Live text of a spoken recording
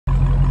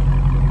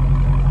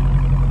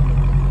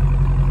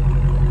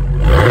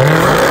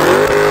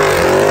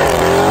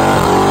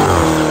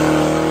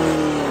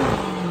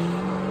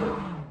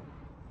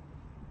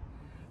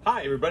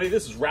everybody,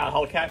 this is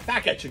Hellcat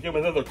back at you again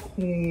with another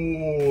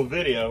cool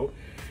video.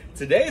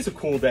 Today is a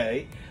cool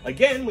day.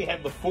 Again, we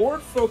have the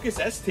Ford Focus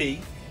ST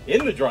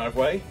in the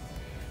driveway,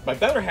 my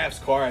better half's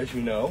car, as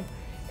you know,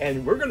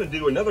 and we're gonna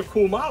do another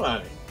cool mod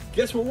on it.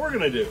 Guess what we're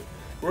gonna do?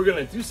 We're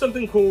gonna do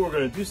something cool, we're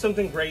gonna do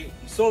something great.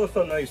 You saw the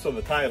thumbnail, you saw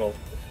the title.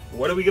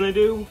 What are we gonna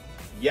do?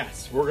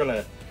 Yes, we're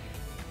gonna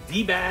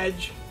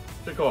debadge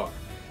the car.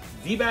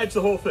 Debadge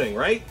the whole thing,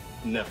 right?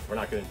 No, we're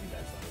not gonna debadge the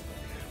whole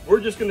thing.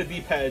 We're just gonna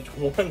debadge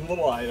one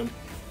little item,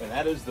 and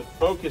that is the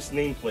Focus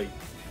nameplate.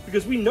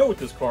 Because we know what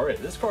this car is.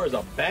 This car is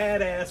a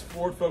badass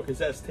Ford Focus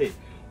ST,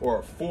 or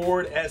a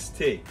Ford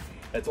ST.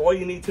 That's all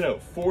you need to know.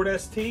 Ford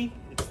ST,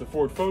 it's the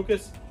Ford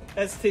Focus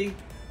ST,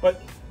 but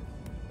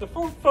the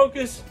Ford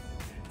Focus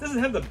doesn't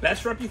have the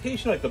best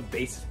reputation, like the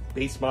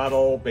basic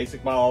model,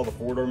 the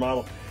four-door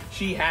model.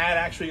 She had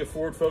actually a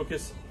Ford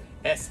Focus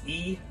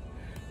SE,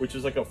 which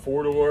is like a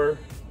four-door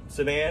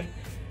sedan.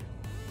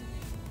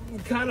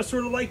 Kind of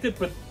sort of liked it,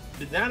 but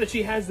now that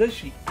she has this,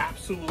 she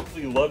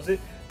absolutely loves it.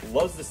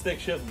 Loves the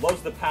stick shift,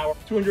 loves the power.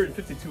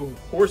 252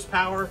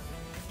 horsepower,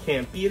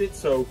 can't beat it.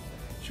 So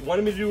she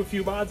wanted me to do a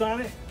few mods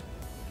on it.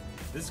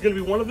 This is going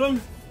to be one of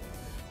them.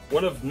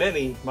 One of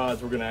many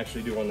mods we're going to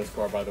actually do on this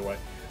car, by the way.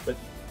 But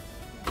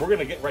we're going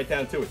to get right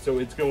down to it. So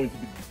it's going to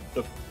be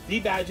the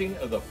debadging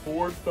of the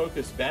Ford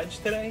Focus badge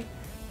today.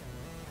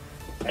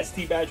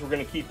 ST badge we're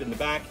going to keep in the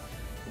back.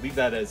 Leave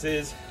that as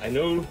is. I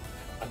know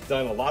I've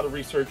done a lot of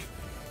research,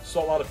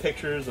 saw a lot of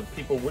pictures of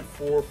people with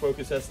Ford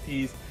Focus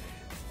STs,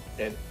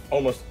 and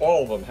almost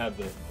all of them have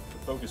the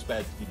Focus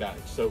badge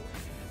debadged. So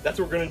that's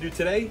what we're going to do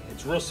today.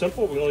 It's real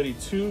simple. We only need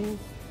two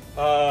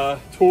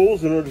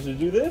tools in order to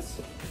do this.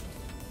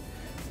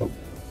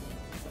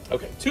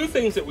 Okay, two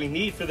things that we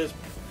need for this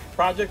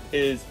project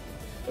is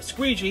a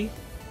squeegee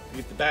to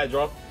get the badge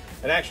off,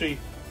 and actually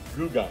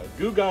glue gun.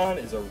 Glue gun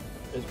is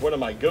one of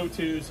my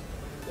go-tos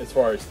as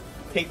far as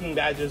taking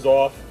badges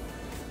off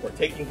or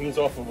taking things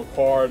off of a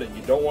car that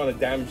you don't want to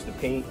damage the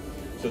paint.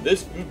 So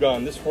this glue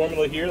gun, this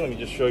formula here, let me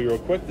just show you real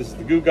quick. This is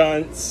the glue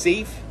gun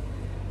safe,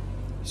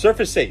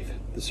 surface safe.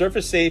 The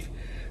surface safe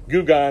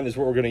glue gun is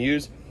what we're going to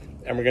use,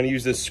 and we're going to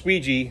use this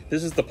squeegee.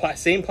 This is the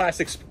same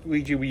plastic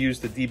squeegee we use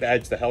to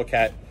debadge the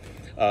Hellcat,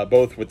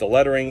 both with the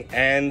lettering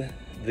and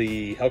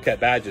the Hellcat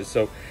badges.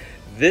 So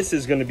this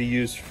is going to be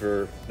used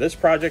for this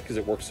project because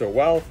it works so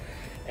well,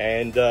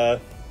 and the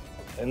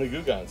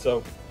glue gun.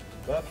 So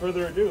without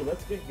further ado,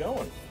 let's get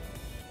going.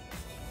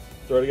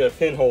 It's already got a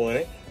pinhole in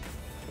it.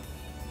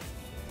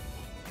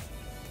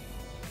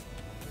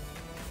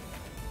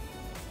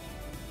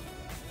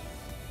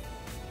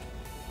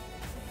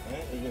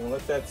 You're gonna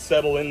let that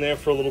settle in there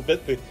for a little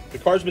bit. The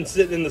car's been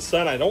sitting in the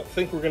sun. I don't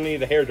think we're gonna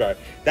need a hairdryer.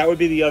 That would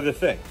be the other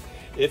thing.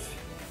 If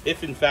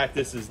in fact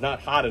this is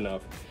not hot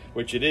enough,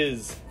 which it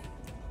is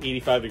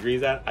 85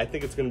 degrees out, I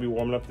think it's gonna be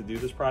warm enough to do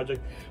this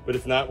project. But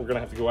if not, we're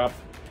gonna have to go out,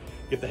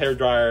 get the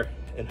hairdryer,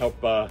 and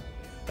help us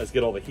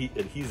get all the heat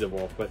adhesive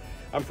off. But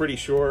I'm pretty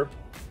sure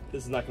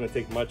this is not gonna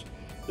take much.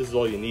 This is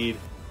all you need.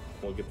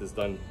 We'll get this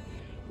done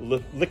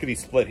lickety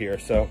split here.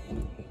 So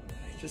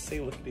just say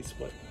lickety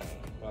split.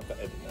 I'll have to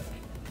edit that.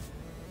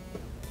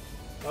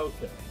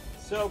 Okay,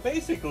 so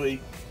basically,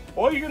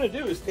 all you're gonna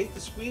do is take the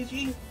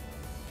squeegee,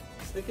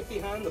 stick it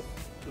behind the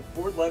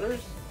Ford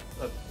letters,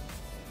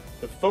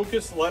 the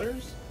Focus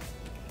letters.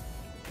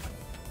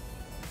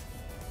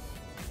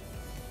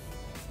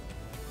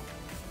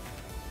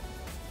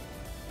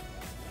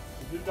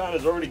 The glue gun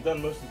has already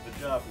done most of the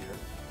job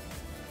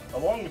here,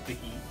 along with the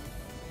heat.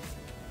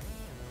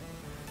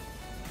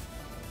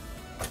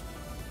 All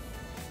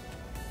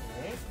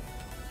right.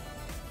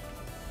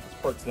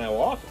 This part's now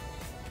off.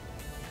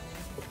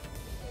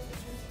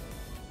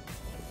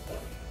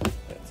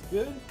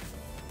 Good.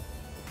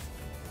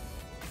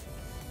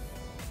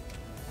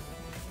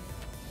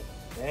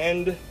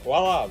 And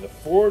voila, the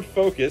Ford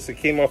Focus, it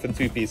came off in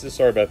two pieces,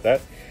 sorry about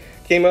that.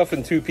 Came off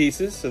in two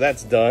pieces, so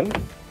that's done.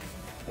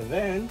 And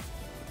then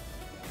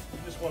you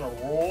just want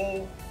to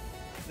roll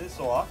this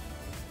off,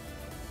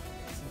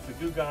 since the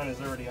glue gun is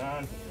already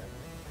on here.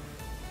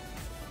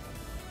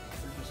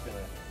 We're just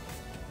gonna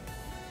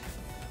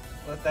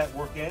let that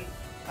work in.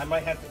 I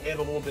might have to add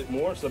a little bit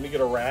more, so let me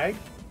get a rag.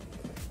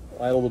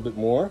 Add a little bit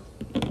more.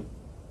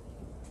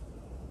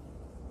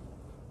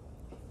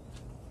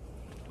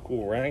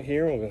 Cool rag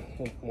here with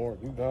a little more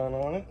glue gun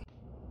on it.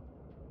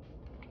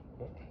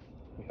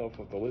 It helps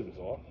with the lid is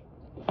off.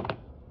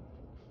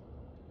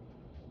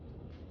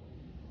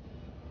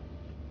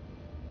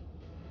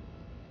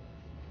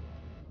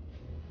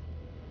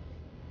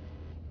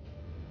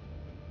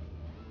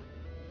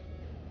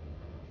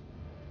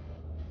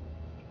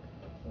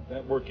 Let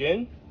that work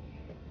in.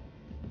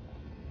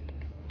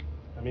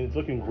 I mean, it's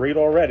looking great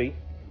already.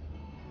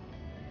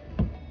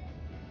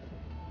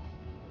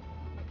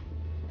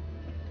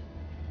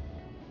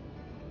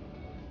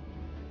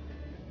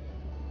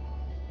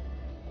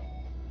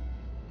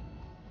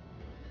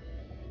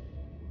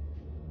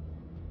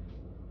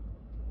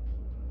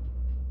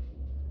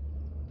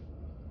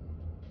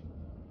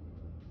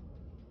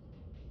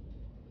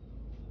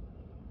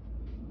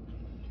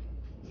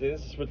 See,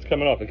 this is what's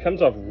coming off. It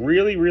comes off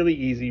really, really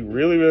easy,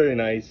 really, really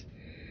nice.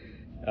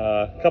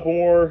 A couple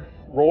more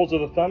rolls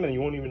of the thumb and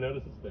you won't even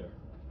notice it's there.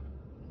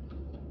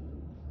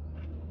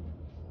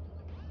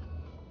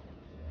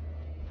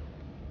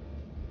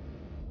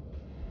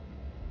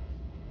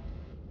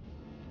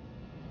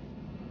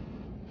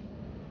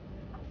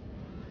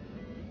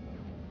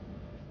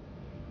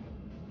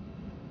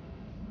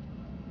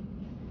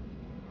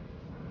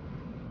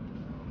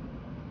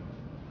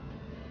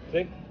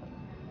 See?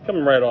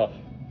 Coming right off.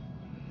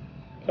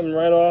 Coming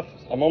right off.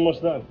 I'm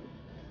almost done.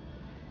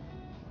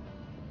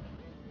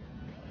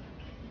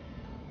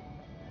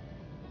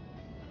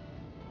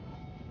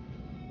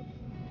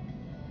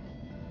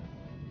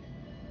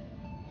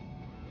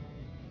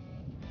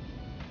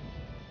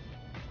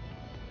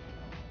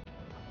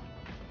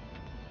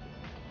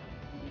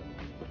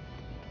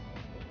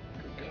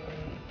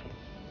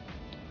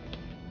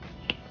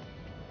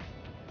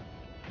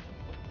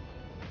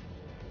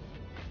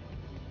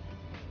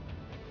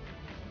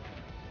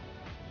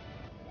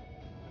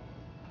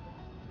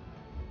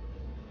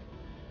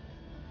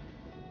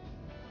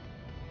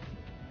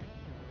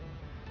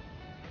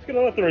 Just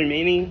gonna let the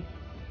remaining,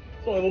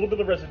 there's only a little bit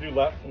of residue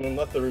left, and then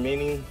let the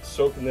remaining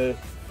soak in the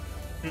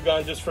Goo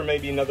Gone just for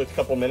maybe another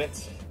couple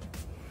minutes.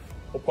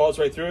 We'll pause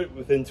right through it.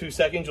 Within 2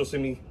 seconds, you'll see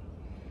me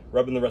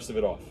rubbing the rest of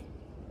it off.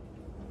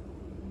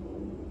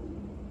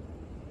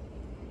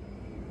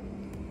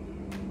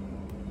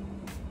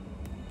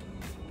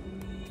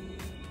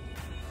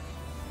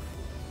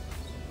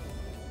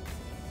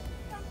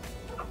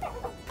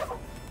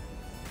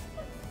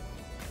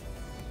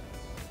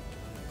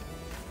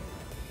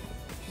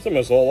 It's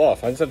almost all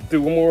off. I just have to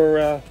do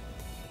one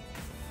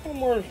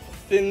more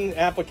thin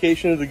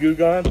application of the Goo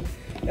Gone,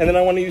 and then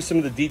I want to use some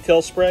of the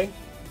detail spray.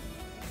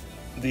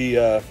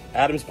 The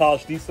Adams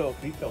Polish detail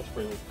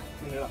spray will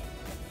clean it up.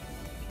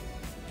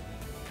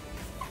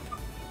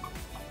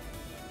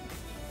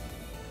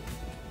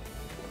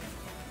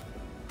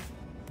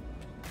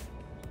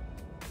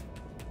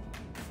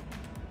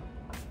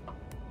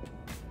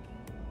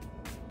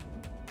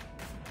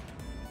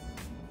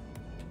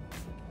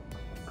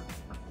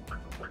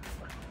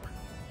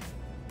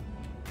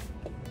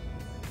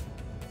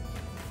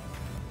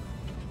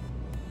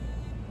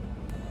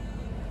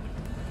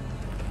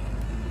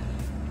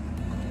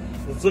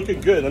 It's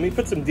looking good. Let me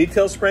put some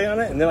detail spray on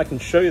it and then I can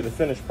show you the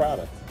finished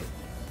product.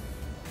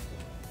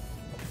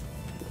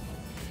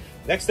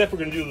 Next step, we're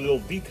gonna do a little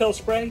detail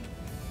spray.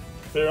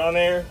 Put it on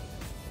there,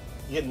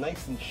 get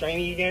nice and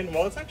shiny again.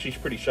 Well, it's actually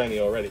pretty shiny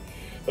already.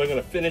 But I'm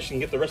gonna finish and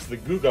get the rest of the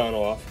Goo Gone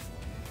off,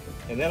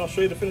 and then I'll show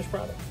you the finished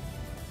product.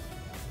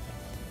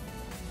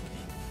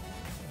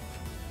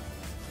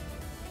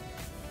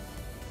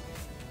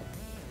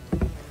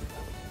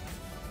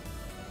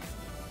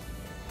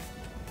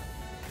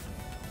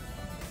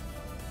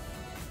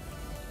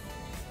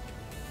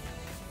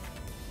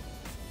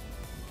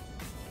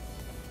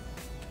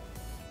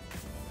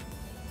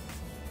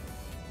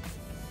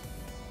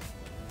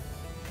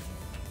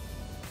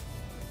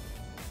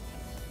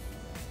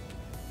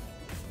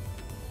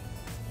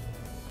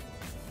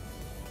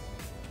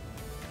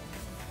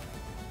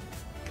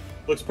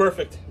 Looks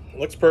perfect.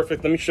 Looks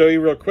perfect. Let me show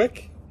you real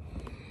quick.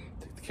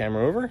 Take the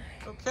camera over.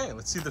 Okay,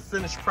 let's see the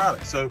finished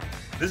product. So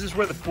this is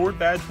where the Ford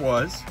badge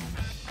was.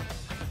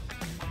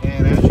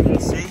 And as you can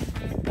see,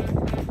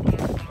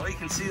 all you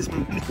can see is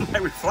my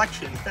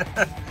reflection.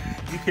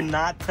 You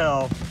cannot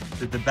tell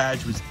that the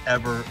badge was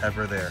ever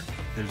there.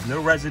 There's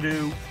no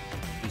residue.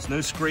 There's no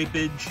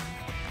scrapage.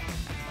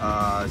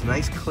 It's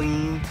nice,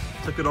 clean.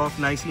 Took it off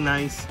nicey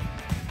nice.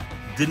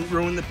 Didn't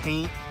ruin the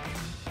paint.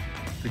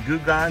 The Goo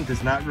Gone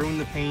does not ruin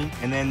the paint,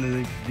 and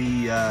then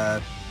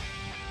the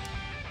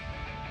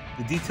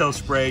detail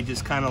spray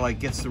just kind of like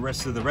gets the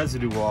rest of the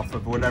residue off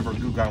of whatever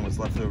Goo Gone was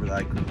left over that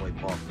I couldn't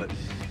wipe off. But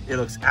it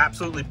looks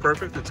absolutely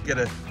perfect. Let's get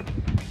a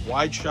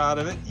wide shot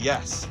of it.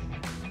 Yes,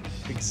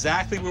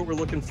 exactly what we're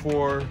looking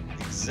for.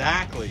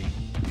 Exactly.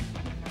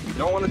 You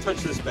don't want to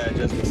touch this badge,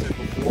 as we said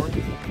before.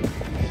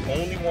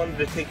 Only wanted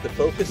to take the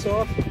focus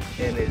off,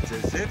 and it's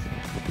as if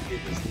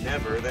it was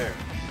never there.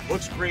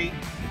 Looks great.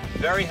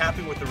 Very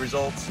happy with the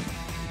results.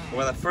 And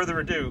without further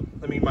ado,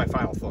 let me give my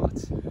final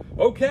thoughts.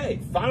 Okay,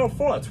 final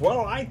thoughts.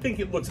 Well, I think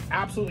it looks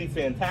absolutely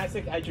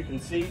fantastic. As you can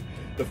see,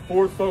 the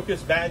Ford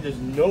Focus badge is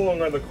no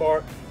longer on the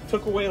car.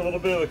 Took away a little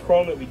bit of the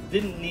chrome that we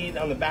didn't need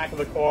on the back of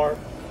the car.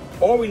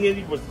 All we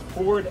needed was the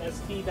Ford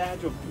ST badge,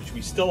 which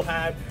we still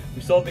have.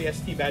 We still have the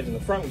ST badge in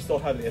the front. We still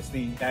have the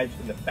ST badge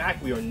in the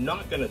back. We are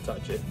not going to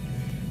touch it.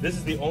 This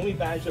is the only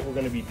badge that we're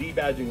going to be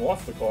debadging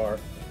off the car,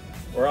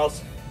 or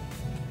else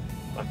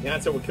my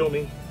fiance will kill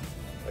me.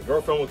 My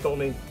girlfriend will kill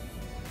me.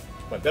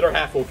 My better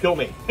half will kill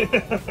me.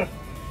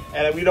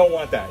 And we don't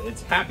want that.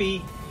 It's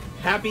happy,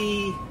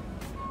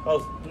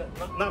 well,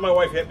 not my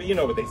wife, but you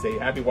know what they say,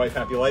 happy wife,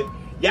 happy life.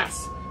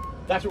 Yes,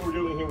 that's what we're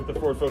doing here with the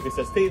Ford Focus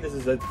ST. This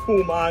is a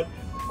cool mod,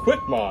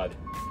 quick mod.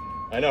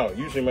 I know,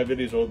 usually my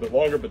videos are a little bit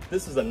longer, but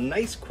this is a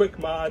nice quick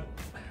mod.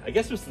 I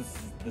guess this is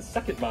the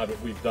second mod that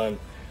we've done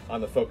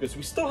on the Focus.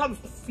 We still have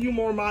a few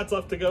more mods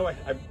left to go.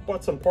 I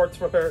bought some parts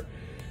for her.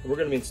 and we're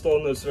going to be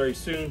installing those very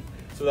soon.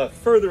 So without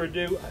further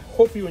ado, I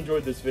hope you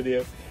enjoyed this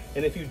video.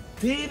 And if you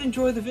did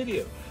enjoy the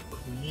video,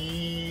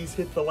 please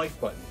hit the like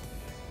button.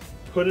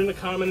 Put in a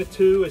comment or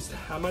two as to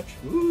how much,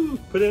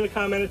 put in a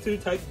comment or two,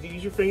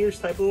 use your fingers,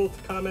 type a little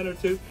comment or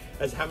two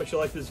as to how much you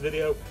like this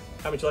video,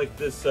 how much you like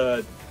this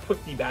quick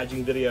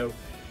debadging video,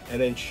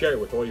 and then share it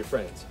with all your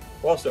friends.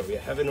 Also, if you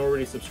haven't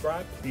already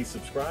subscribed, please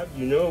subscribe.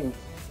 You know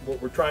what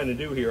we're trying to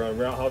do here on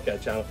Real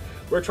Hellcat channel.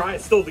 We're trying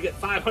still to get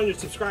 500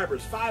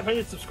 subscribers.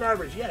 500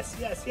 subscribers, yes,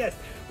 yes, yes.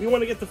 We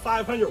want to get to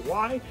 500.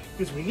 Why?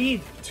 Because we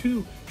need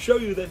to show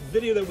you that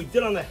video that we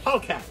did on the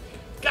Hellcat.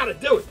 Gotta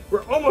do it.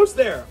 We're almost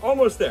there,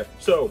 almost there.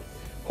 So,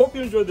 hope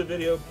you enjoyed the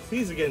video.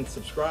 Please, again,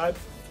 subscribe.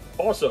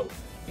 Also,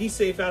 be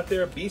safe out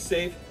there. Be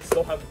safe.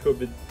 Still have the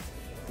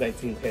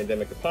COVID-19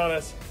 pandemic upon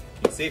us.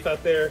 Be safe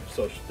out there.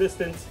 Social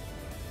distance.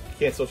 If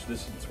you can't social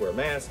distance, wear a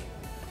mask.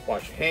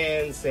 Wash your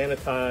hands.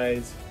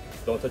 Sanitize.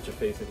 Don't touch your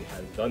face if you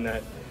haven't done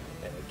that.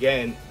 And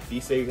again, be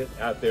safe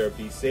out there.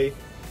 Be safe.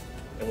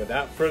 And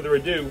without further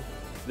ado,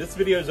 this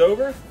video is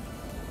over.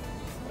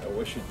 I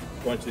want you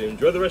to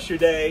enjoy the rest of your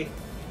day.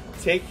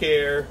 Take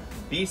care.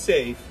 Be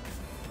safe.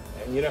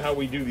 And you know how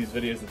we do these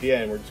videos at the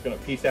end. We're just going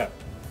to peace out.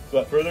 So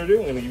without further ado,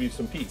 I'm going to give you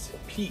some peace.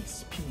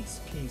 Peace,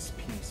 peace, peace,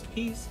 peace,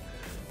 peace.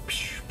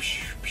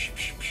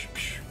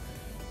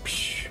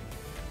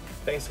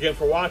 Thanks again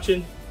for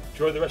watching.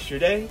 Enjoy the rest of your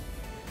day.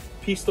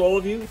 Peace to all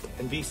of you,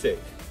 and be safe.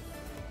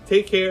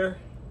 Take care.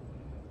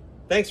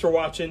 Thanks for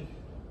watching.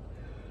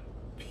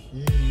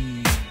 Peace.